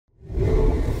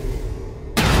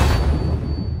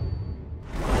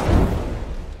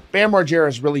Bam Margera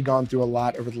has really gone through a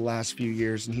lot over the last few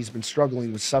years, and he's been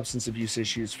struggling with substance abuse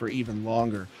issues for even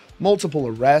longer. Multiple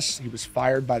arrests, he was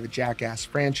fired by the Jackass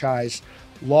franchise,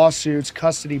 lawsuits,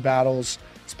 custody battles.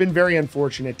 It's been very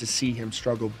unfortunate to see him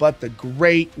struggle, but the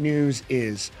great news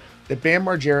is that Bam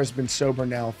Margera has been sober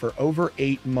now for over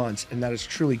 8 months, and that is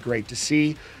truly great to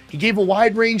see. He gave a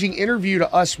wide-ranging interview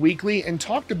to Us Weekly and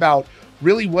talked about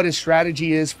really what his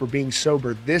strategy is for being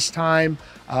sober this time,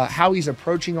 how he's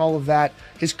approaching all of that,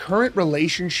 his current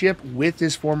relationship with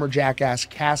his former Jackass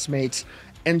castmates,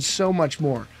 and so much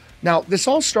more. Now, this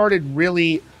all started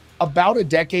really about a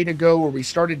decade ago where we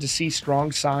started to see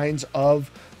strong signs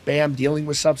of Bam dealing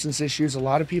with substance issues. A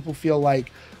lot of people feel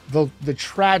like the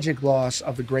tragic loss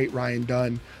of the great Ryan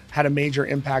Dunn had a major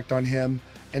impact on him.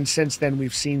 And since then,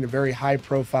 we've seen the very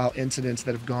high-profile incidents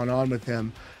that have gone on with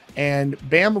him. And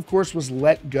Bam, of course, was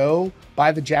let go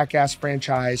by the Jackass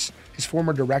franchise. His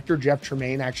former director, Jeff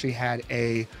Tremaine, actually had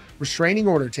a restraining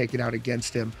order taken out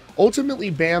against him. Ultimately,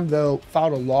 Bam, though,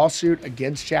 filed a lawsuit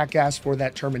against Jackass for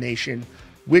that termination,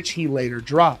 which he later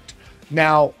dropped.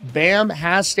 Now, Bam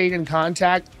has stayed in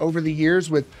contact over the years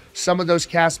with some of those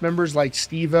cast members like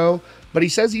Steve-O, but he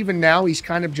says even now he's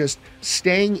kind of just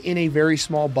staying in a very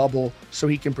small bubble so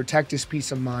he can protect his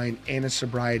peace of mind and his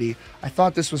sobriety. I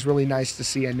thought this was really nice to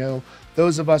see. I know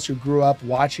those of us who grew up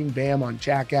watching Bam on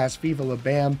Jackass, Viva La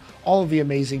Bam, all of the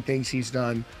amazing things he's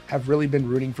done, have really been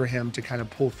rooting for him to kind of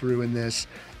pull through in this.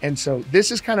 And so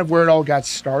this is kind of where it all got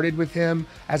started with him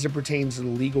as it pertains to the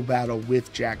legal battle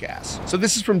with Jackass. So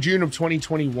this is from June of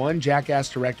 2021. Jackass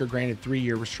director granted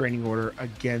 3-year restraining order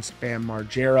against Bam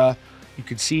Margera. You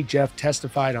could see Jeff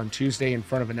testified on Tuesday in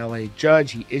front of an LA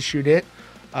judge. He issued it.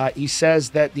 He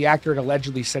says that the actor had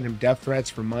allegedly sent him death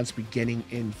threats for months beginning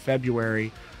in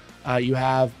February. You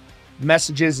have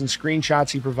messages and screenshots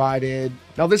he provided.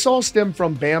 Now, this all stemmed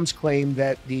from Bam's claim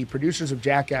that the producers of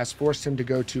Jackass forced him to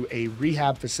go to a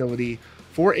rehab facility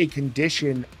for a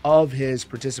condition of his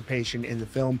participation in the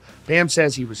film. Bam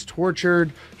says he was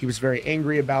tortured, he was very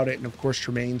angry about it, and of course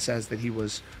Tremaine says that he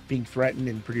was being threatened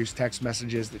and produced text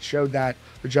messages that showed that.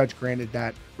 The judge granted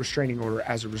that restraining order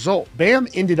as a result. Bam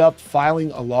ended up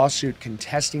filing a lawsuit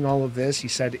contesting all of this. He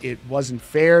said it wasn't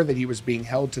fair that he was being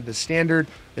held to the standard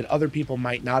that other people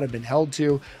might not have been held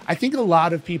to. I think a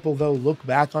lot of people, though, look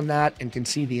back on that and can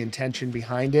see the intention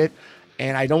behind it,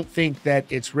 and I don't think that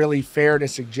it's really fair to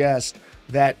suggest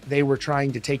that they were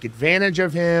trying to take advantage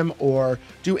of him or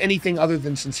do anything other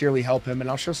than sincerely help him. And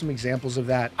I'll show some examples of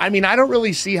that. I mean, I don't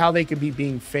really see how they could be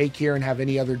being fake here and have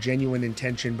any other genuine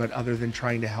intention, but other than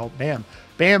trying to help Bam.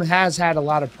 Bam has had a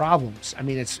lot of problems. I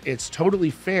mean, it's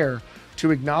totally fair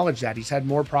to acknowledge that. He's had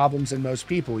more problems than most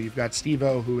people. You've got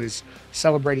Steve-O, who is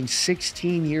celebrating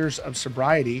 16 years of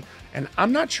sobriety. And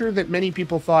I'm not sure that many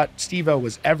people thought Steve-O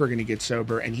was ever going to get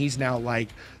sober. And he's now like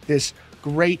this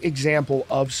great example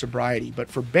of sobriety. But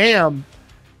for Bam,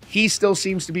 he still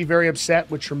seems to be very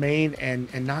upset with Tremaine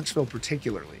and Knoxville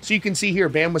particularly. So you can see here,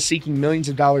 Bam was seeking millions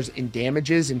of dollars in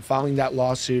damages in filing that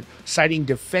lawsuit, citing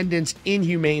defendants'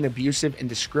 inhumane, abusive, and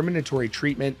discriminatory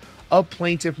treatment of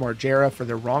plaintiff Margera for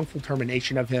their wrongful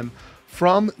termination of him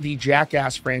from the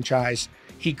Jackass franchise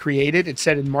he created. It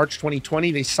said in March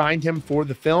 2020, they signed him for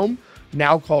the film,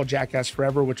 now called Jackass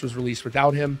Forever, which was released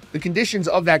without him. The conditions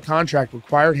of that contract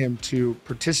required him to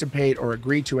participate or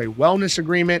agree to a wellness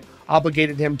agreement,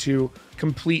 obligated him to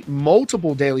complete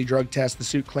multiple daily drug tests. The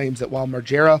suit claims that while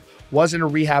Margera was in a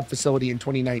rehab facility in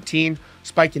 2019,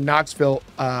 Spike in Knoxville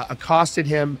accosted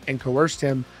him and coerced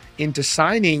him into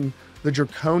signing the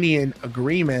draconian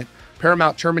agreement.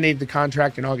 Paramount terminated the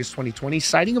contract in August 2020,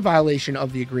 citing a violation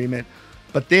of the agreement.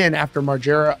 But then, after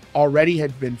Margera already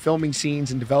had been filming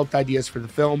scenes and developed ideas for the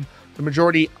film, the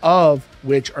majority of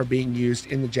which are being used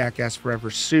in the Jackass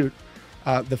Forever suit,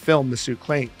 the suit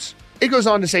claims. It goes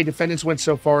on to say defendants went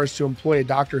so far as to employ a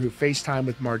doctor who FaceTimed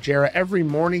with Margera every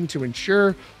morning to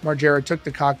ensure Margera took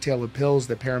the cocktail of pills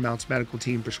that Paramount's medical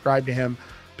team prescribed to him.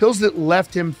 Pills that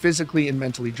left him physically and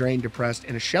mentally drained, depressed,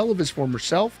 and a shell of his former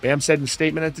self. Bam said in a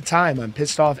statement at the time, "I'm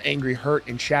pissed off, angry, hurt,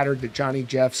 and shattered that Johnny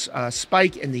Jeff's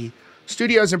Spike and the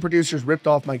studios and producers ripped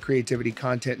off my creativity,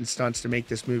 content, and stunts to make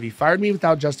this movie, fired me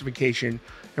without justification,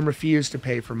 and refused to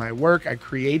pay for my work. I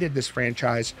created this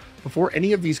franchise before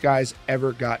any of these guys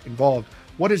ever got involved."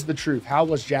 What is the truth? How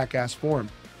was Jackass formed?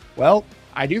 Well,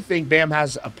 I do think Bam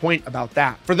has a point about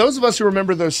that. For those of us who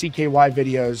remember those CKY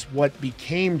videos, what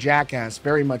became Jackass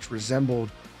very much resembled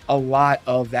a lot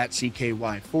of that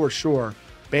CKY, for sure.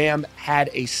 Bam had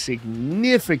a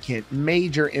significant,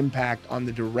 major impact on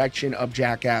the direction of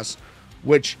Jackass,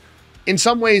 which in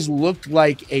some ways looked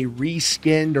like a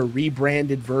reskinned or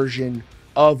rebranded version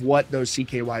of what those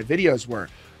CKY videos were.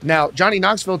 Now, Johnny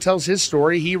Knoxville tells his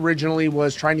story. He originally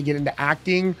was trying to get into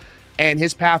acting, and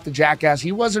his path to Jackass,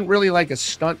 he wasn't really like a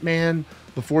stuntman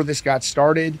before this got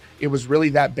started. It was really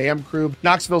that Bam crew.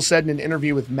 Knoxville said in an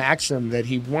interview with Maxim that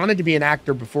he wanted to be an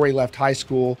actor before he left high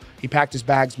school. He packed his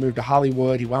bags, moved to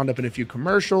Hollywood. He wound up in a few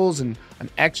commercials and an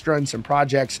extra in some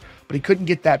projects, but he couldn't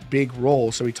get that big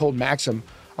role. So he told Maxim,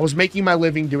 I was making my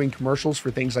living doing commercials for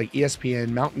things like ESPN,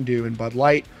 Mountain Dew, and Bud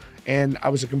Light, and I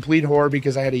was a complete whore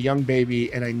because I had a young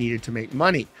baby and I needed to make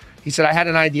money. He said, I had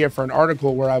an idea for an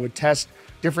article where I would test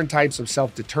different types of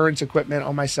self-deterrence equipment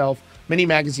on myself. Many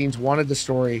magazines wanted the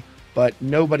story, but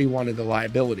nobody wanted the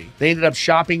liability. They ended up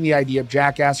shopping the idea of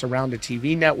Jackass around to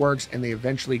TV networks, and they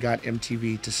eventually got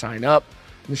MTV to sign up.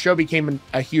 And the show became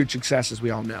a huge success, as we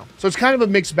all know. So it's kind of a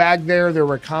mixed bag there. There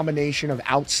were a combination of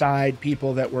outside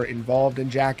people that were involved in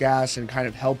Jackass and kind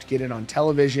of helped get it on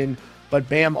television, but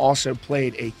Bam also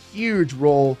played a huge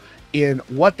role in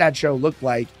what that show looked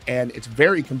like, and it's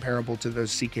very comparable to those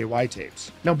CKY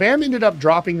tapes. Now, Bam ended up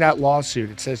dropping that lawsuit.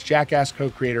 It says Jackass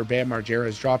co-creator Bam Margera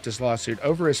has dropped his lawsuit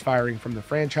over his firing from the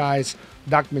franchise.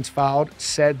 Documents filed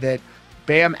said that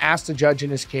Bam asked the judge in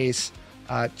his case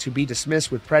to be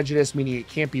dismissed with prejudice, meaning it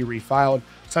can't be refiled.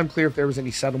 It's unclear if there was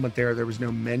any settlement there. There was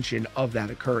no mention of that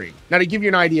occurring. Now, to give you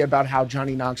an idea about how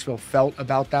Johnny Knoxville felt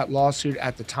about that lawsuit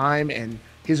at the time and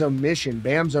his omission,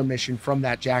 Bam's omission from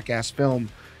that Jackass film,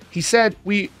 he said,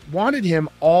 we wanted him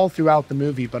all throughout the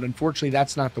movie, but unfortunately,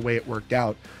 that's not the way it worked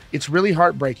out. It's really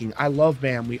heartbreaking. I love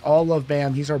Bam. We all love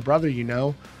Bam. He's our brother, you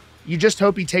know. You just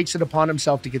hope he takes it upon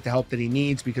himself to get the help that he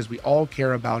needs because we all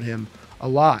care about him a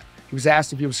lot. He was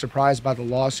asked if he was surprised by the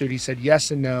lawsuit. He said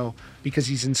yes and no, because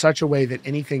he's in such a way that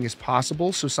anything is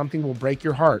possible, so something will break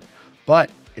your heart, but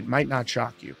it might not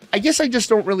shock you. I guess I just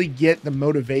don't really get the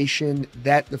motivation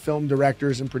that the film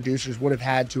directors and producers would have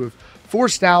had to have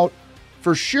forced out,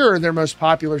 for sure, their most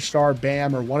popular star,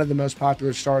 Bam, or one of the most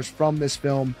popular stars from this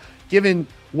film, given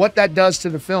what that does to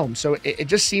the film. So it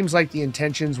just seems like the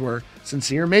intentions were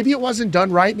sincere. Maybe it wasn't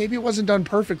done right. Maybe it wasn't done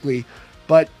perfectly.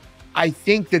 But I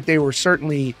think that they were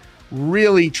certainly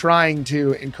really trying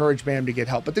to encourage Bam to get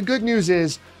help. But the good news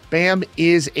is Bam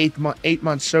is 8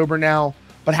 months sober now.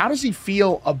 But how does he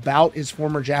feel about his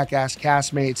former Jackass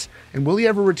castmates? And will he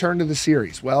ever return to the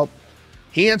series? Well,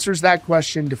 he answers that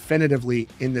question definitively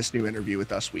in this new interview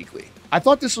with Us Weekly. I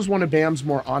thought this was one of Bam's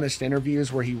more honest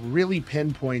interviews where he really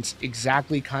pinpoints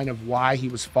exactly kind of why he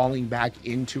was falling back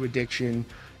into addiction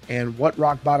and what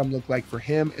rock bottom looked like for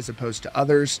him as opposed to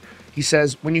others. He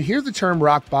says, when you hear the term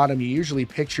rock bottom, you usually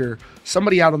picture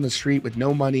somebody out on the street with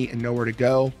no money and nowhere to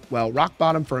go. Well, rock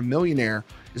bottom for a millionaire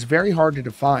is very hard to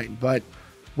define, but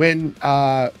when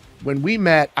we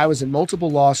met, I was in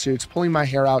multiple lawsuits, pulling my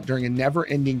hair out during a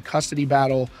never-ending custody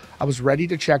battle. I was ready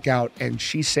to check out, and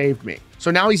she saved me.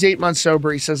 So now he's 8 months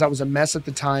sober. He says, I was a mess at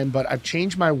the time, but I've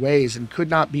changed my ways and could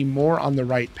not be more on the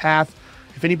right path.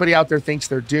 If anybody out there thinks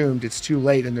they're doomed, it's too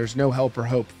late and there's no help or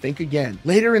hope. Think again.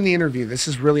 Later in the interview, this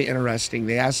is really interesting.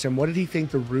 They asked him, what did he think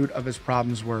the root of his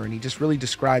problems were? And he just really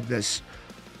described this,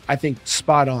 I think,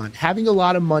 spot on. Having a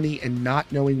lot of money and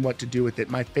not knowing what to do with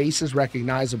it. My face is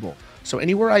recognizable. So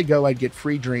anywhere I go, I'd get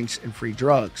free drinks and free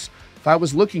drugs if I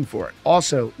was looking for it.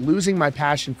 Also, losing my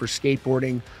passion for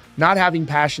skateboarding, not having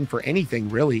passion for anything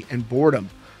really, and boredom.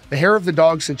 The hair of the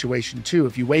dog situation too.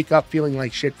 If you wake up feeling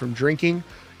like shit from drinking,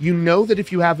 you know that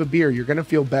if you have a beer, you're going to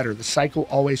feel better. The cycle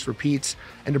always repeats,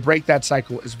 and to break that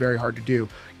cycle is very hard to do.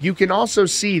 You can also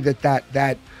see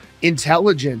that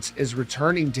intelligence is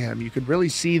returning to him. You could really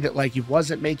see that like he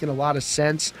wasn't making a lot of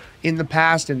sense in the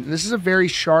past, and this is a very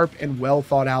sharp and well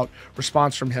thought out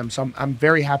response from him. So I'm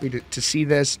very happy to see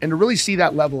this and to really see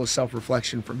that level of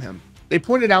self-reflection from him. They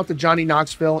pointed out that Johnny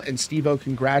Knoxville and Steve-O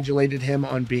congratulated him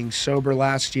on being sober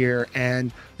last year,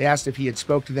 and they asked if he had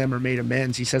spoke to them or made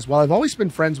amends. He says, well, I've always been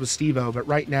friends with Steve-O, but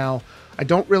right now I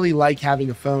don't really like having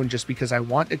a phone just because I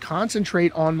want to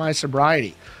concentrate on my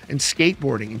sobriety and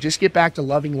skateboarding and just get back to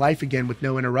loving life again with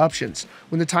no interruptions.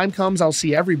 When the time comes, I'll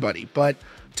see everybody. But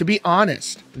to be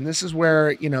honest, and this is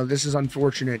where, this is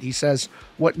unfortunate. He says,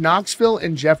 what Knoxville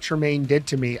and Jeff Tremaine did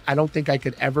to me, I don't think I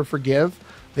could ever forgive.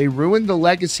 They ruined the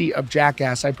legacy of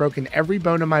Jackass. I've broken every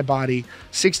bone in my body,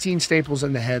 16 staples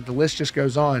in the head. The list just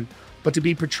goes on. But to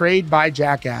be portrayed by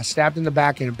Jackass, stabbed in the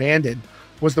back and abandoned,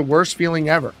 was the worst feeling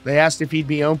ever. They asked if he'd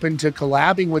be open to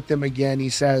collabing with them again. He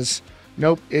says,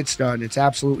 nope, it's done. It's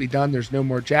absolutely done. There's no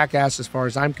more Jackass as far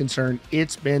as I'm concerned.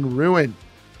 It's been ruined.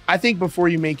 I think before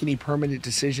you make any permanent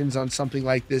decisions on something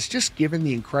like this, just given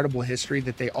the incredible history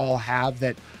that they all have,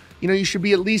 that you should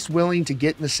be at least willing to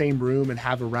get in the same room and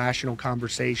have a rational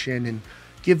conversation and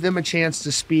give them a chance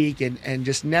to speak and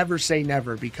just never say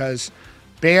never, because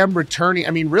Bam returning,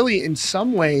 I mean, really, in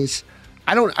some ways,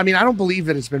 I don't believe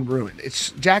that it's been ruined.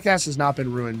 Jackass has not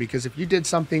been ruined, because if you did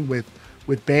something with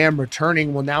Bam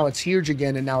returning, well, now it's huge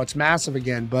again and now it's massive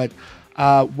again. But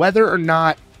whether or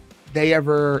not they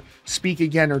ever speak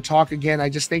again or talk again, I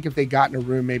just think if they got in a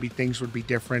room, maybe things would be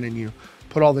different, and you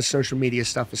put all the social media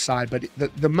stuff aside. But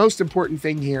the most important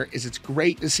thing here is it's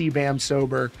great to see Bam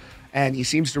sober, and he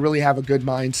seems to really have a good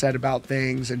mindset about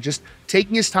things and just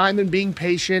taking his time and being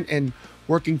patient and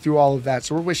working through all of that.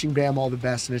 So we're wishing Bam all the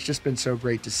best, and it's just been so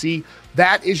great to see.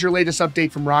 That is your latest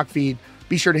update from Rockfeed.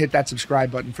 Be sure to hit that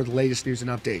subscribe button for the latest news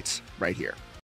and updates right here.